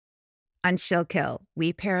On Shill Kill,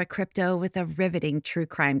 we pair a crypto with a riveting true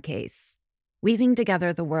crime case, weaving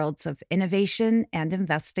together the worlds of innovation and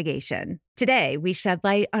investigation. Today, we shed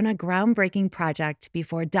light on a groundbreaking project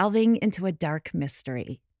before delving into a dark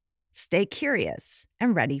mystery. Stay curious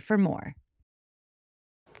and ready for more.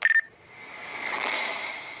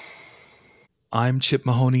 I'm Chip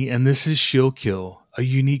Mahoney, and this is Shill Kill, a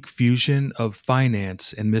unique fusion of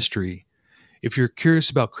finance and mystery. If you're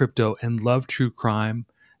curious about crypto and love true crime,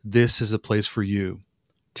 this is a place for you.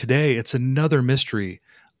 Today, it's another mystery,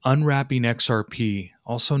 unwrapping XRP,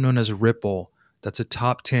 also known as Ripple. That's a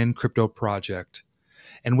top 10 crypto project.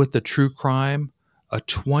 And with the true crime, a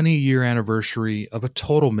 20-year anniversary of a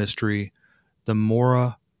total mystery, the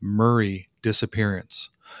Maura Murray disappearance.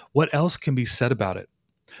 What else can be said about it?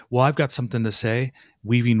 Well, I've got something to say,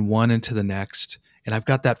 weaving one into the next, and I've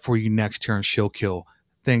got that for you next here on Shill Kill.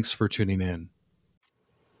 Thanks for tuning in.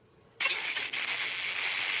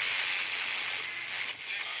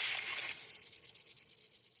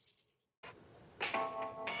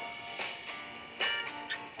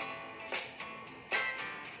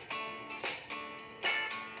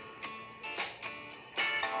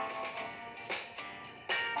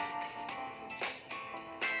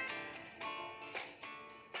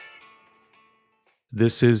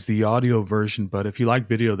 This is the audio version, but if you like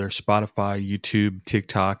video, there's Spotify, YouTube,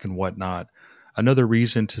 TikTok, and whatnot. Another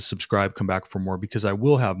reason to subscribe, come back for more, because I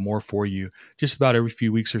will have more for you just about every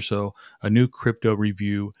few weeks or so. A new crypto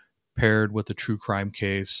review paired with a true crime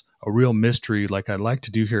case, a real mystery like I like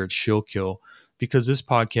to do here at Shill Kill, because this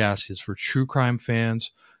podcast is for true crime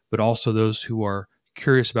fans, but also those who are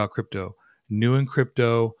curious about crypto, new in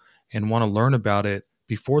crypto, and want to learn about it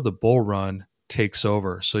before the bull run takes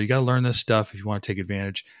over. So you got to learn this stuff if you want to take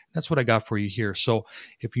advantage. That's what I got for you here. So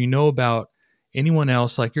if you know about anyone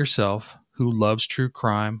else like yourself who loves true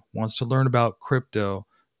crime, wants to learn about crypto,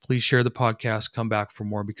 please share the podcast, come back for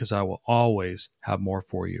more, because I will always have more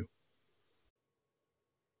for you.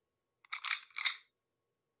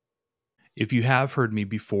 If you have heard me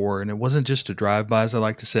before, and it wasn't just a drive-by, as I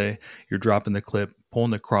like to say, you're dropping the clip,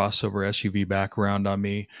 pulling the crossover SUV background on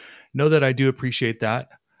me, know that I do appreciate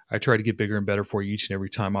that. I try to get bigger and better for you each and every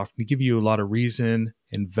time, often to give you a lot of reason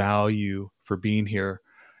and value for being here.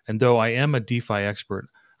 And though I am a DeFi expert,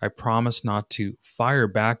 I promise not to fire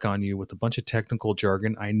back on you with a bunch of technical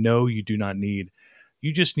jargon I know you do not need.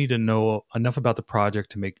 You just need to know enough about the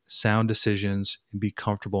project to make sound decisions and be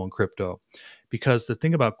comfortable in crypto. Because the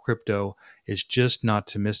thing about crypto is just not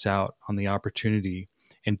to miss out on the opportunity.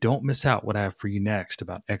 And don't miss out what I have for you next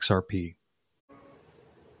about XRP.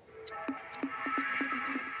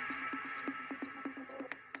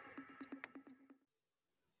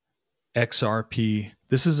 XRP.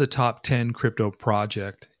 This is a top 10 crypto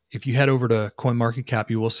project. If you head over to CoinMarketCap,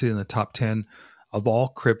 you will see in the top 10 of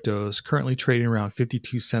all cryptos, currently trading around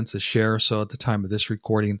 52 cents a share or so at the time of this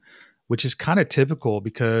recording, which is kind of typical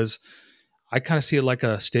because I kind of see it like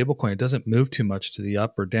a stable coin. It doesn't move too much to the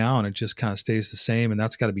up or down. It just kind of stays the same. And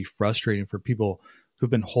that's got to be frustrating for people who've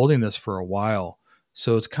been holding this for a while.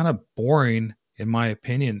 So it's kind of boring, in my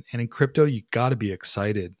opinion. And in crypto, you got to be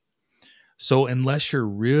excited. So unless you're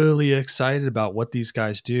really excited about what these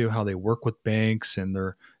guys do, how they work with banks, and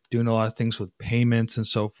they're doing a lot of things with payments and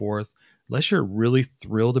so forth, unless you're really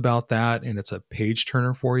thrilled about that and it's a page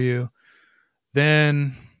turner for you,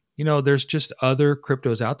 then, there's just other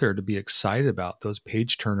cryptos out there to be excited about, those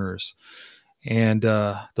page turners and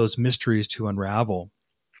those mysteries to unravel.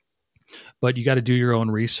 But you got to do your own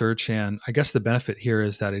research. And I guess the benefit here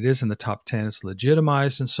is that it is in the top 10, it's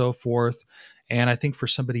legitimized and so forth. And I think for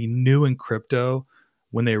somebody new in crypto,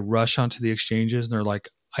 when they rush onto the exchanges and they're like,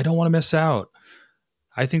 I don't want to miss out,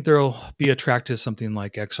 I think they'll be attracted to something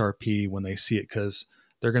like XRP when they see it, because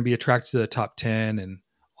they're going to be attracted to the top 10 and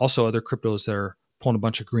also other cryptos that are pulling a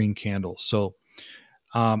bunch of green candles. So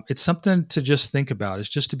it's something to just think about. It's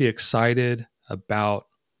just to be excited about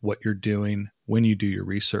what you're doing when you do your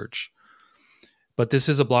research. But this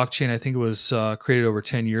is a blockchain. I think it was created over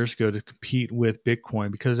 10 years ago to compete with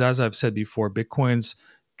Bitcoin, because as I've said before, Bitcoin's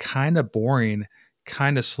kind of boring,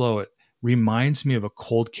 kind of slow. It reminds me of a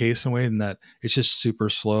cold case in a way in that it's just super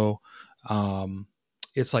slow.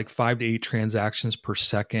 It's like 5 to 8 transactions per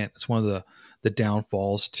second. It's one of the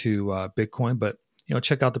downfalls to Bitcoin. But,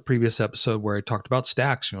 check out the previous episode where I talked about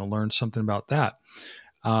stacks, learn something about that,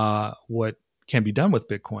 what can be done with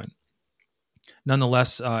Bitcoin.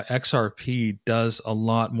 Nonetheless, XRP does a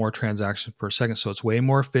lot more transactions per second, so it's way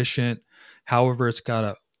more efficient. However, it's got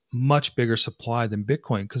a much bigger supply than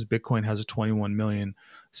Bitcoin, because Bitcoin has a 21 million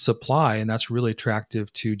supply, and that's really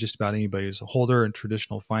attractive to just about anybody who's a holder in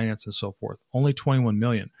traditional finance and so forth. Only 21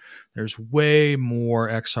 million. There's way more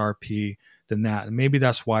XRP than that. And maybe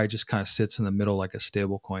that's why it just kind of sits in the middle like a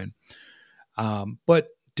stable coin. But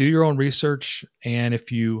do your own research. And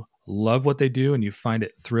if you love what they do and you find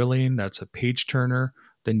it thrilling, that's a page turner,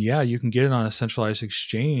 then yeah, you can get it on a centralized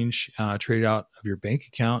exchange, trade out of your bank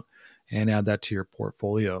account, and add that to your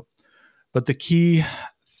portfolio. But the key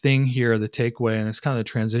thing here, the takeaway, and it's kind of the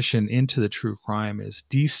transition into the true crime, is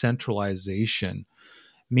decentralization,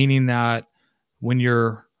 meaning that when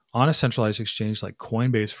you're on a centralized exchange like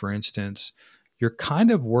Coinbase, for instance, you're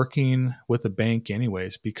kind of working with a bank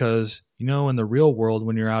anyways, because, in the real world,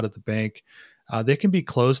 when you're out at the bank, they can be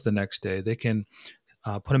closed the next day. They can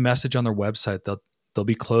put a message on their website. They'll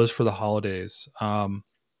be closed for the holidays,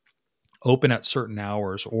 open at certain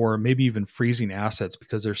hours, or maybe even freezing assets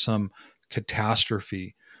because there's some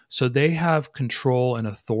catastrophe. So they have control and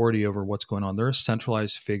authority over what's going on. They're a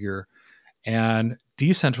centralized figure, and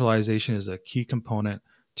decentralization is a key component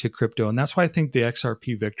to crypto. And that's why I think the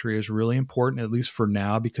XRP victory is really important, at least for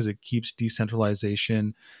now, because it keeps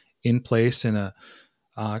decentralization in place in a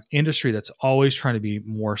industry that's always trying to be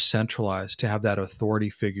more centralized, to have that authority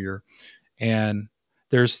figure. And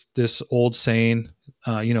there's this old saying,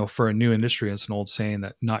 for a new industry, it's an old saying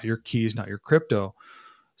that not your keys, not your crypto.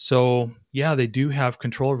 So yeah, they do have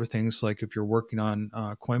control over things. Like if you're working on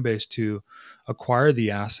Coinbase to acquire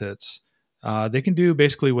the assets, they can do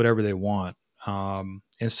basically whatever they want.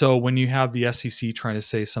 And so when you have the SEC trying to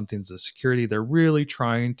say something's a security, they're really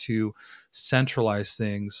trying to centralize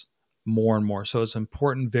things more and more. So it's an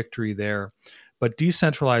important victory there. But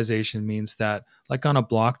decentralization means that, like on a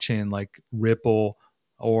blockchain like Ripple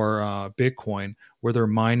or Bitcoin, where they're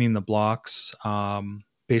mining the blocks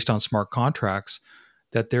based on smart contracts,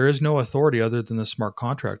 that there is no authority other than the smart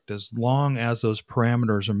contract. As long as those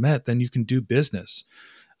parameters are met, then you can do business.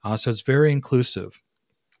 So it's very inclusive.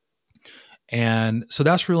 And so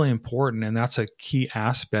that's really important. And that's a key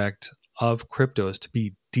aspect of crypto, is to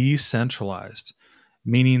be decentralized,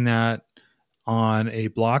 meaning that on a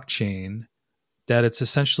blockchain, that it's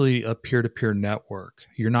essentially a peer-to-peer network.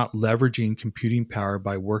 You're not leveraging computing power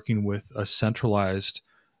by working with a centralized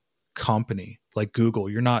company like Google.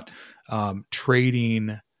 You're not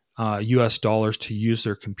trading US dollars to use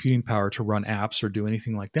their computing power to run apps or do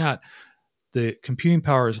anything like that. The computing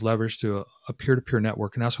power is leveraged to a peer-to-peer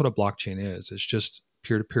network, and that's what a blockchain is. It's just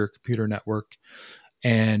peer-to-peer computer network,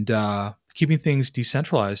 and keeping things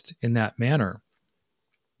decentralized in that manner.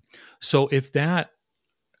 So if that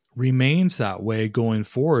remains that way going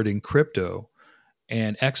forward in crypto,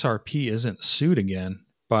 and XRP isn't sued again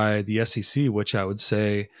by the SEC, which I would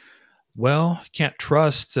say, well, you can't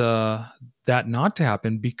trust that not to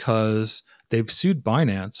happen, because they've sued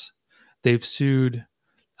Binance. They've sued,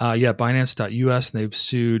 Binance.us, and they've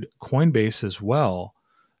sued Coinbase as well.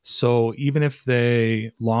 So even if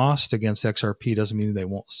they lost against XRP, doesn't mean they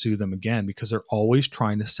won't sue them again, because they're always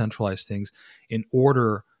trying to centralize things in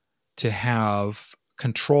order to have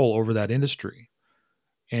control over that industry.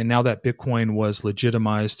 And now that Bitcoin was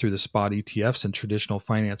legitimized through the spot ETFs and traditional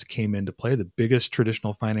finance came into play, the biggest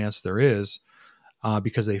traditional finance there is,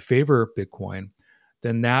 because they favor Bitcoin,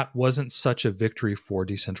 then that wasn't such a victory for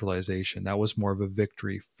decentralization. That was more of a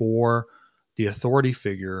victory for the authority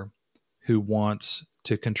figure who wants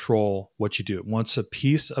to control what you do. It wants a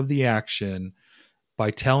piece of the action by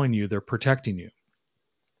telling you they're protecting you.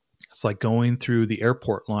 It's like going through the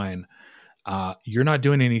airport line. You're not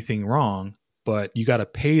doing anything wrong, but you got to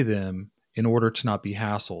pay them in order to not be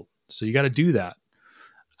hassled. So you got to do that.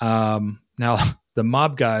 Now, the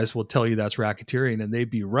mob guys will tell you that's racketeering, and they'd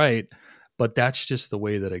be right, but that's just the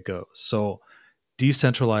way that it goes. So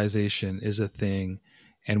decentralization is a thing.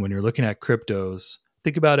 And when you're looking at cryptos,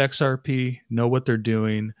 think about XRP, know what they're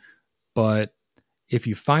doing. But if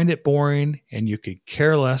you find it boring and you could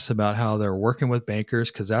care less about how they're working with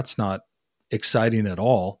bankers, because that's not exciting at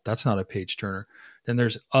all, that's not a page turner, then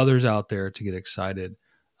there's others out there to get excited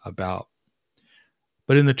about.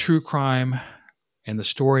 But in the true crime and the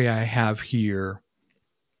story I have here,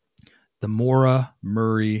 the Maura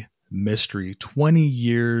Murray mystery, 20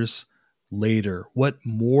 years later, what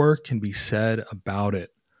more can be said about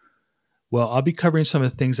it? Well, I'll be covering some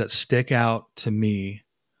of the things that stick out to me,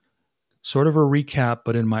 sort of a recap,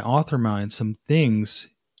 but in my author mind, some things,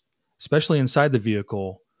 especially inside the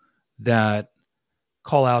vehicle, that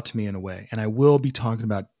call out to me in a way. And I will be talking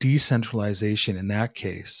about decentralization in that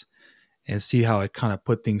case, and see how I kind of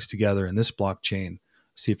put things together in this blockchain,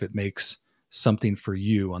 see if it makes something for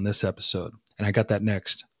you on this episode. And I got that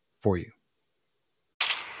next for you.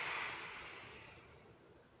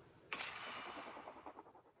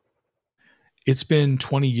 It's been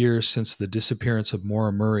 20 years since the disappearance of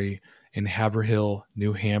Maura Murray in Haverhill,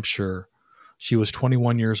 New Hampshire. She was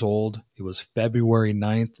 21 years old. It was February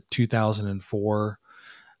 9th, 2004.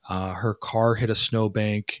 Her car hit a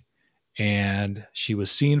snowbank and she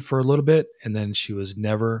was seen for a little bit and then she was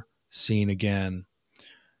never seen again.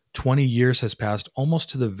 20 years has passed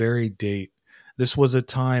almost to the very date. This was a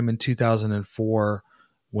time in 2004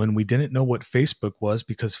 when we didn't know what Facebook was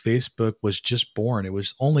because Facebook was just born. It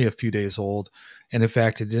was only a few days old. And in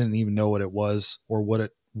fact, it didn't even know what it was or what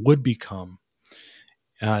it would become.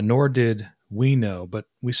 Nor did we know, but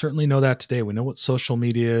we certainly know that today. We know what social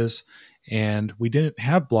media is, and we didn't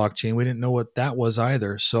have blockchain. We didn't know what that was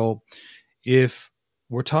either. So if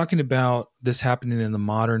we're talking about this happening in the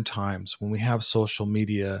modern times, when we have social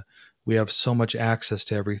media, we have so much access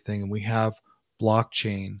to everything, and we have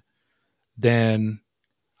blockchain, then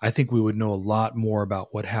I think we would know a lot more about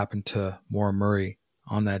what happened to Maura Murray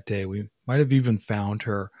on that day. We might have even found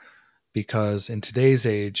her because in today's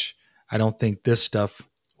age, I don't think this stuff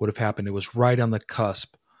would have happened. It was right on the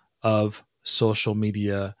cusp of social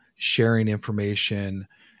media, sharing information,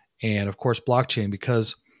 and of course, blockchain,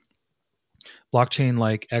 because blockchain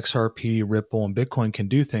like XRP, Ripple, and Bitcoin can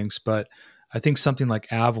do things, but I think something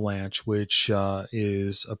like Avalanche, which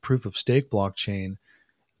is a proof of stake blockchain,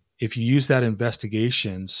 if you use that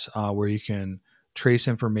investigations where you can trace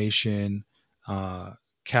information,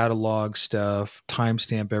 catalog stuff,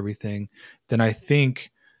 timestamp everything, then I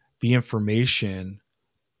think the information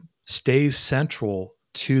stays central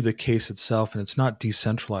to the case itself and it's not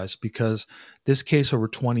decentralized because this case over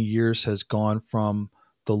 20 years has gone from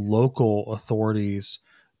the local authorities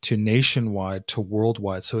to nationwide to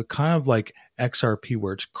worldwide. So it kind of like XRP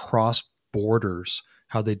where it's cross borders,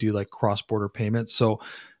 how they do like cross border payments. So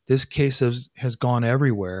this case has gone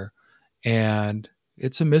everywhere and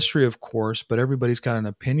it's a mystery, of course, but everybody's got an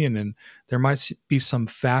opinion and there might be some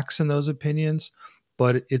facts in those opinions,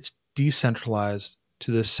 but it's decentralized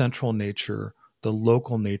to the central nature, the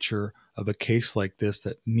local nature of a case like this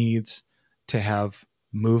that needs to have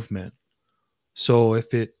movement. So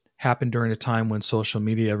if it happened during a time when social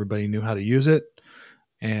media, everybody knew how to use it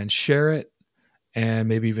and share it, and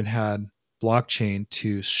maybe even had blockchain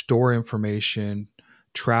to store information,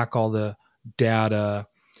 track all the data,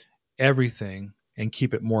 everything, and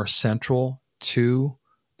keep it more central to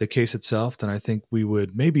the case itself, then I think we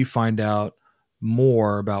would maybe find out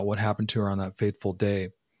more about what happened to her on that fateful day.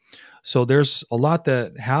 So there's a lot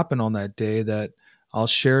that happened on that day that I'll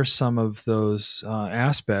share some of those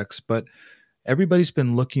aspects, but everybody's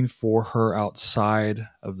been looking for her outside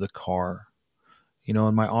of the car. You know,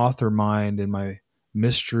 in my author mind, in my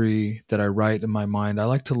mystery that I write in my mind, I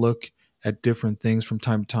like to look at different things from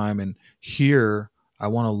time to time. And here, I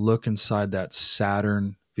want to look inside that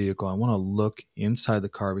Saturn vehicle. I want to look inside the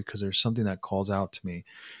car because there's something that calls out to me.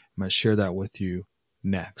 I'm going to share that with you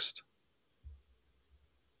next.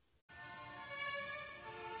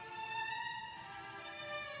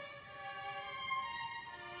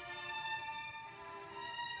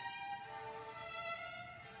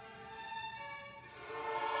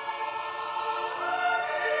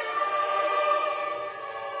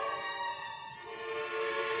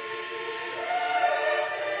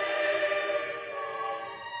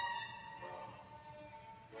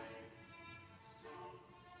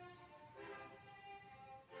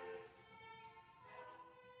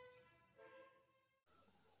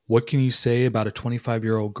 What can you say about a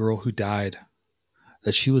 25-year-old girl who died?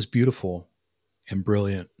 That she was beautiful and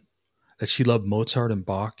brilliant, that she loved Mozart and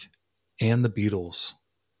Bach and the Beatles.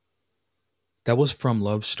 That was from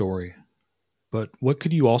Love Story. But what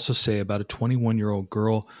could you also say about a 21-year-old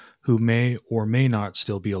girl who may or may not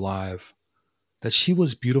still be alive? That she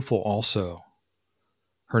was beautiful also.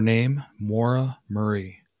 Her name, Maura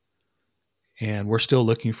Murray. And we're still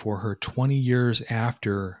looking for her 20 years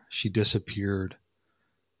after she disappeared.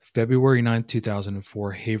 February 9th,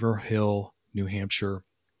 2004, Haverhill, New Hampshire.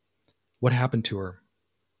 What happened to her?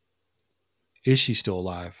 Is she still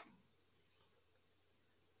alive?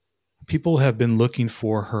 People have been looking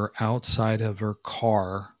for her outside of her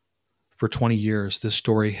car for 20 years. This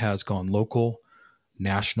story has gone local,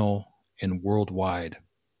 national, and worldwide.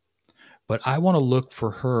 But I want to look for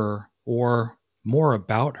her or more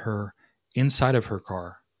about her inside of her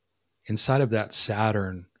car. Inside of that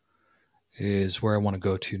Saturn is where I want to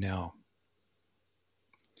go to now.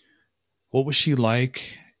 What was she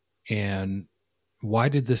like and why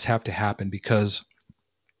did this have to happen? Because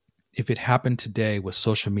if it happened today with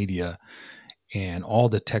social media and all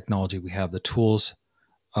the technology we have, the tools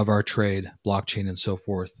of our trade, blockchain, and so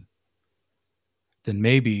forth, then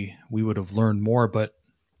maybe we would have learned more. But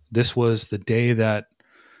this was the day that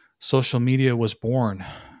social media was born,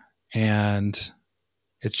 and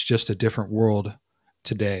it's just a different world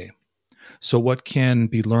today. So what can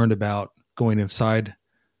be learned about going inside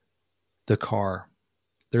the car?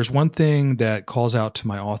 There's one thing that calls out to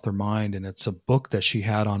my author mind, and it's a book that she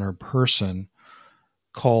had on her person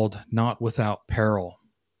called Not Without Peril.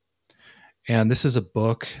 And this is a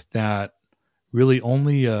book that really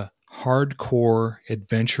only a hardcore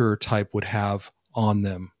adventurer type would have on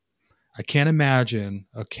them. I can't imagine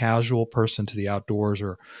a casual person to the outdoors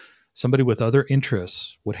or somebody with other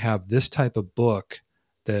interests would have this type of book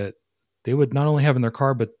that they would not only have in their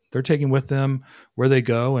car, but they're taking with them where they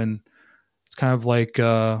go. And it's kind of like,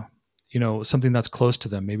 something that's close to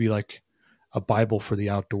them, maybe like a Bible for the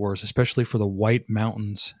outdoors, especially for the White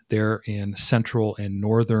Mountains there in central and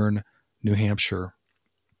northern New Hampshire,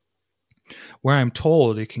 where I'm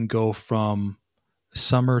told it can go from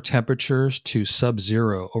summer temperatures to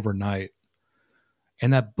sub-zero overnight.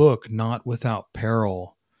 And that book, Not Without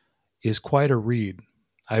Peril, is quite a read.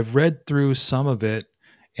 I've read through some of it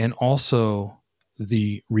and also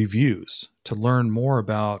the reviews to learn more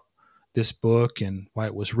about this book and why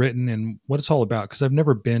it was written and what it's all about, because I've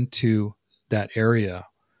never been to that area.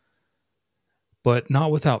 But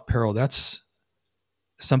Not Without Peril, that's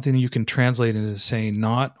something you can translate into saying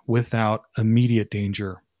not without immediate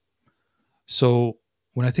danger. So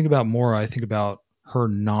when I think about Maura, I think about her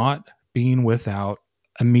not being without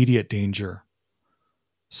immediate danger.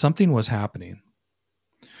 Something was happening.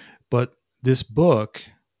 But this book,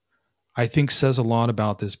 I think, says a lot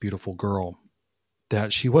about this beautiful girl,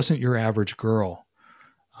 that she wasn't your average girl.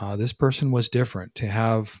 This person was different. To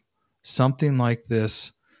have something like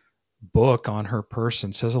this book on her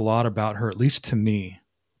person says a lot about her, at least to me,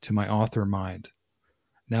 to my author mind.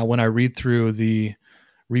 Now, when I read through the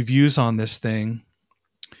reviews on this thing,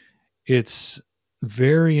 it's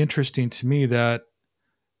very interesting to me that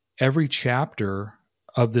every chapter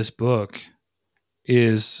of this book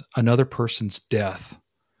is another person's death,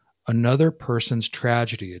 another person's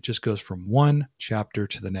tragedy. It just goes from one chapter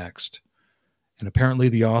to the next. And apparently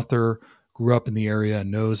the author grew up in the area and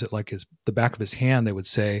knows it like the back of his hand, they would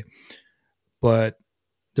say. But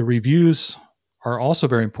the reviews are also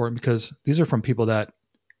very important because these are from people that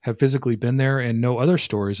have physically been there and know other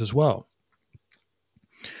stories as well.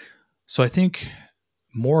 So I think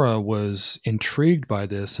Maura was intrigued by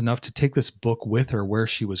this enough to take this book with her where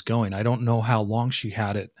she was going. I don't know how long she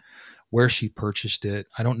had it, where she purchased it.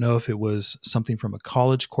 I don't know if it was something from a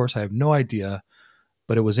college course. I have no idea,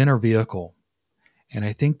 but it was in her vehicle. And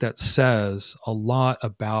I think that says a lot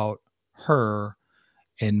about her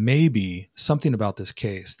and maybe something about this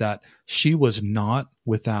case, that she was not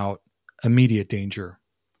without immediate danger.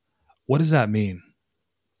 What does that mean?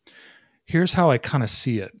 Here's how I kind of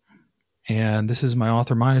see it. And this is my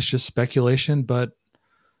author mind. It's just speculation, but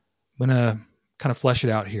I'm going to kind of flesh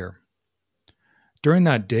it out here. During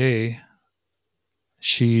that day,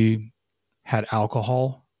 she had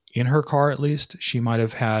alcohol in her car, at least. She might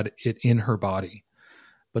have had it in her body,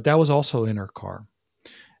 but that was also in her car.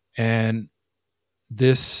 And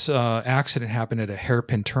this accident happened at a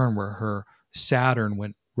hairpin turn where her Saturn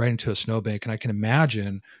went right into a snowbank. And I can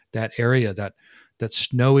imagine that area, that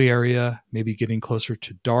snowy area, maybe getting closer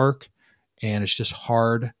to dark. And it's just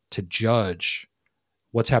hard to judge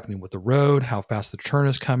what's happening with the road, how fast the turn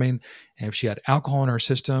is coming. And if she had alcohol in her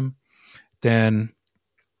system, then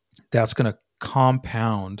that's going to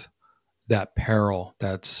compound that peril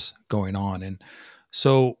that's going on. And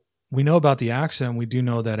so we know about the accident. We do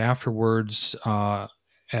know that afterwards, at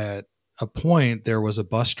a point, there was a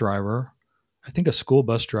bus driver, I think a school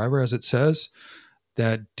bus driver, as it says,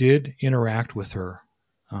 that did interact with her,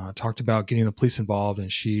 talked about getting the police involved,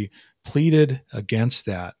 and she pleaded against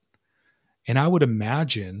that. And I would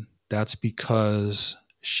imagine that's because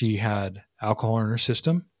she had alcohol in her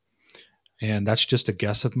system. And that's just a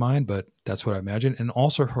guess of mine, but that's what I imagine. And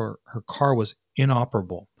also her car was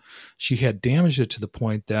inoperable. She had damaged it to the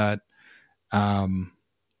point that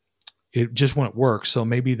it just wouldn't work. So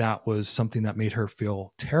maybe that was something that made her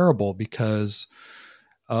feel terrible because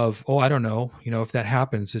of, I don't know, if that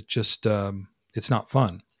happens, it just, it's not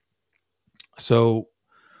fun. So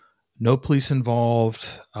no police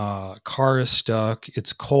involved, car is stuck,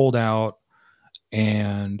 it's cold out,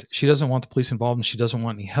 and she doesn't want the police involved and she doesn't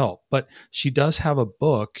want any help. But she does have a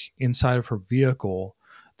book inside of her vehicle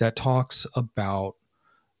that talks about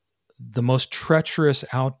the most treacherous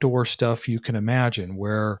outdoor stuff you can imagine,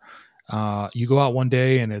 where you go out one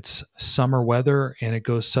day and it's summer weather and it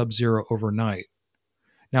goes sub-zero overnight.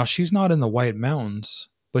 Now, she's not in the White Mountains,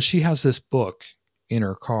 but she has this book in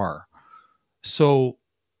her car. So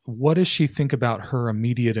what does she think about her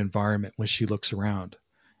immediate environment when she looks around?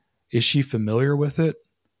 Is she familiar with it?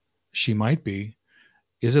 She might be.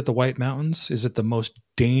 Is it the White Mountains? Is it the most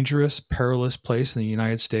dangerous, perilous place in the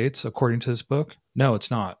United States, according to this book? No,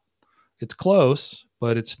 it's not. It's close,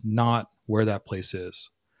 but it's not where that place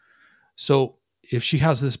is. So if she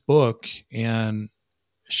has this book and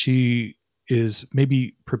she is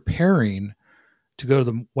maybe preparing to go to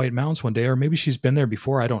the White Mountains one day, or maybe she's been there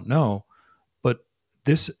before, I don't know. But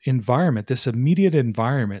this environment, this immediate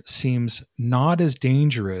environment, seems not as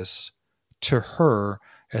dangerous to her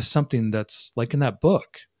as something that's like in that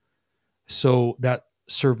book. So that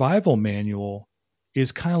survival manual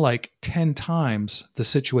is kind of like 10 times the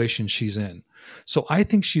situation she's in. So I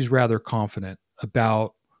think she's rather confident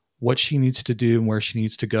about what she needs to do and where she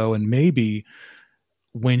needs to go. And maybe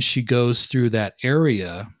when she goes through that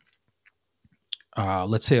area,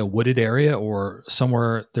 let's say a wooded area or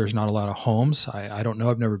somewhere there's not a lot of homes. I don't know.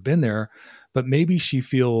 I've never been there, but maybe she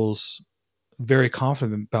feels very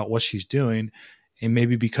confident about what she's doing. And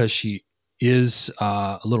maybe because she is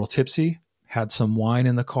a little tipsy, had some wine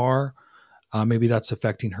in the car, maybe that's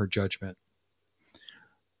affecting her judgment.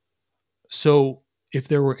 So if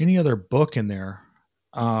there were any other book in there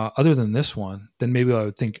other than this one, then maybe I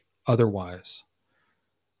would think otherwise.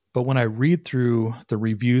 But when I read through the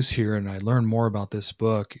reviews here and I learn more about this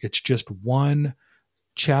book, it's just one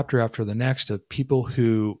chapter after the next of people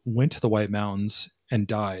who went to the White Mountains and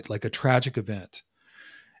died, like a tragic event.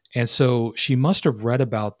 And so she must have read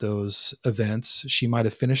about those events. She might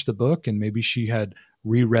have finished the book and maybe she had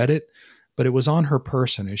reread it, but it was on her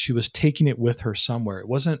person and she was taking it with her somewhere. It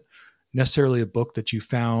wasn't necessarily a book that you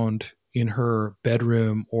found in her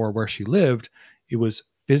bedroom or where she lived. It was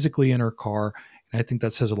physically in her car. And I think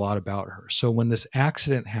that says a lot about her. So when this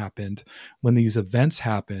accident happened, when these events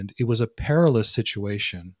happened, it was a perilous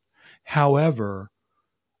situation. However,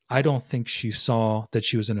 I don't think she saw that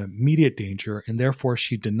she was in immediate danger, and therefore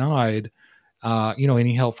she denied,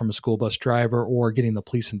 any help from a school bus driver or getting the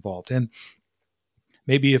police involved. And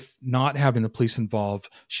maybe if not having the police involved,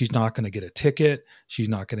 she's not going to get a ticket. She's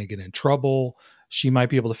not going to get in trouble. She might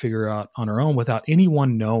be able to figure out on her own without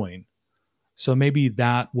anyone knowing. So maybe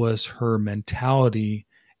that was her mentality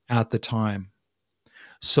at the time.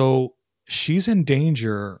 So she's in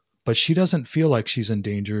danger, but she doesn't feel like she's in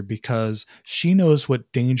danger because she knows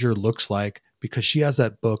what danger looks like because she has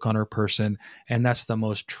that book on her person, and that's the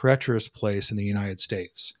most treacherous place in the United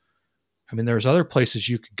States. I mean, there's other places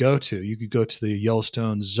you could go to. You could go to the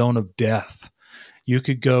Yellowstone Zone of Death. You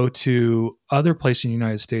could go to other places in the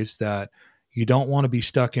United States that you don't want to be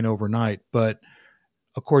stuck in overnight. But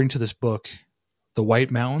according to this book, the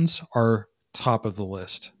White Mountains are top of the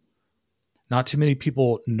list. Not too many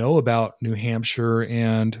people know about New Hampshire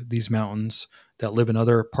and these mountains that live in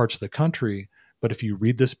other parts of the country. But if you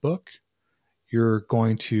read this book, you're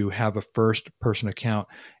going to have a first person account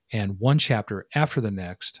and one chapter after the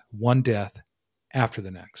next, one death after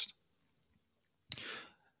the next.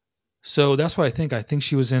 So that's what I think. I think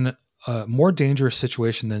she was in a more dangerous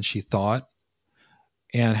situation than she thought,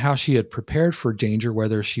 and how she had prepared for danger,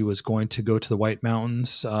 whether she was going to go to the White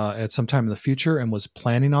Mountains at some time in the future and was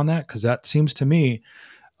planning on that, because that seems to me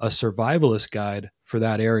a survivalist guide for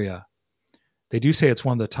that area. They do say it's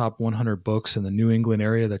one of the top 100 books in the New England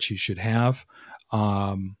area that you should have.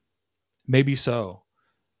 Maybe so.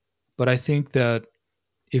 But I think that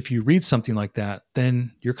if you read something like that,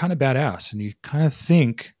 then you're kind of badass and you kind of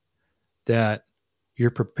think that you're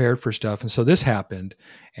prepared for stuff. And so this happened.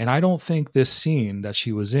 And I don't think this scene that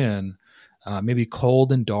she was in, maybe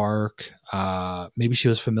cold and dark, maybe she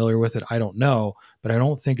was familiar with it, I don't know, but I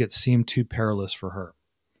don't think it seemed too perilous for her.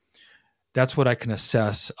 That's what I can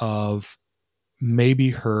assess of maybe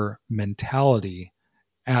her mentality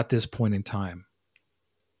at this point in time.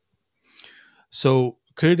 So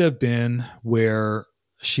could it have been where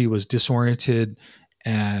she was disoriented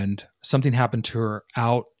and something happened to her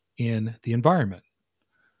out in the environment?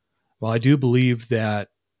 Well, I do believe that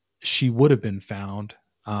she would have been found.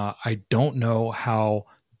 I don't know how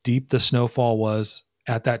deep the snowfall was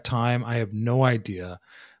at that time. I have no idea,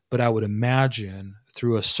 but I would imagine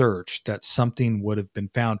through a search that something would have been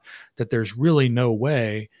found, that there's really no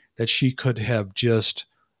way that she could have just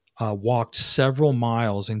walked several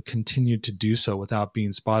miles and continued to do so without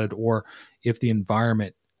being spotted, or if the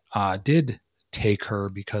environment did take her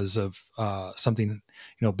because of something,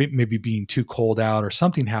 maybe being too cold out or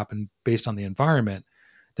something happened based on the environment,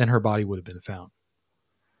 then her body would have been found.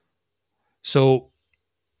 So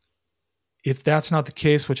if that's not the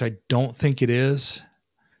case, which I don't think it is,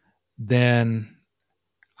 then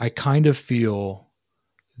I kind of feel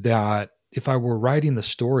that if I were writing the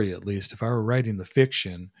story, at least if I were writing the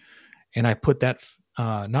fiction, and I put that,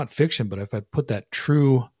 not fiction, but if I put that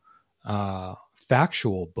true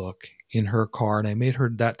factual book in her car and I made her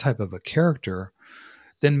that type of a character,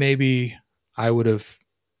 then maybe I would have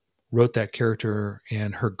wrote that character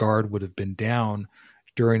and her guard would have been down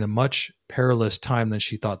during a much perilous time than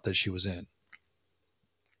she thought that she was in.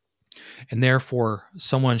 And therefore,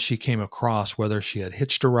 someone she came across, whether she had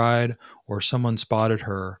hitched a ride or someone spotted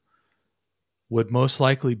her, would most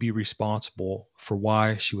likely be responsible for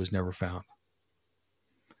why she was never found.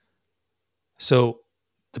 So,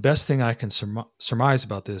 the best thing I can surmise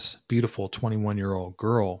about this beautiful 21-year-old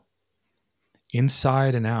girl,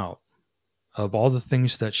 inside and out of all the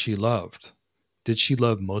things that she loved, did she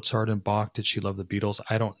love Mozart and Bach? Did she love the Beatles?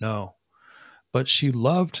 I don't know. But she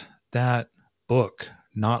loved that book,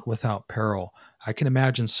 Not Without Peril. I can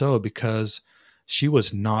imagine so because she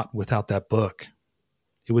was not without that book.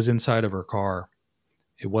 It was inside of her car.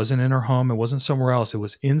 It wasn't in her home. It wasn't somewhere else. It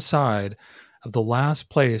was inside of the last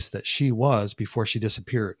place that she was before she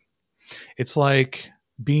disappeared. It's like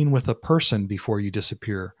being with a person before you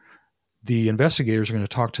disappear. The investigators are going to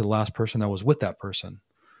talk to the last person that was with that person.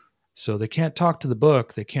 So they can't talk to the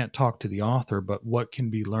book. They can't talk to the author, but what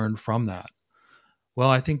can be learned from that? Well,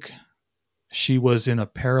 I think she was in a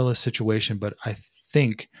perilous situation, but I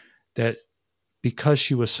think that because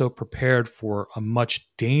she was so prepared for a much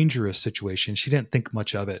dangerous situation, she didn't think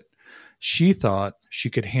much of it. She thought she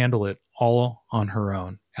could handle it all on her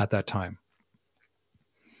own at that time.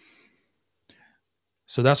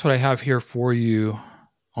 So that's what I have here for you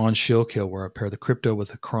on Shill Kill, where I pair the crypto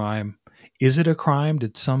with a crime. Is it a crime?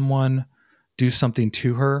 Did someone do something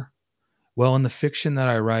to her? Well, in the fiction that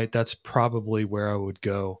I write, that's probably where I would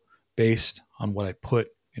go based on what I put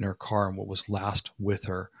in her car and what was last with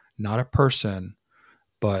her. Not a person,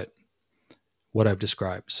 but what I've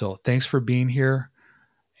described. So thanks for being here,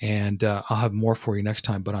 and I'll have more for you next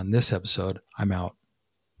time. But on this episode, I'm out.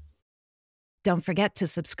 Don't forget to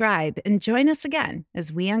subscribe and join us again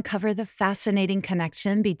as we uncover the fascinating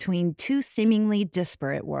connection between two seemingly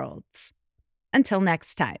disparate worlds. Until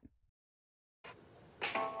next time.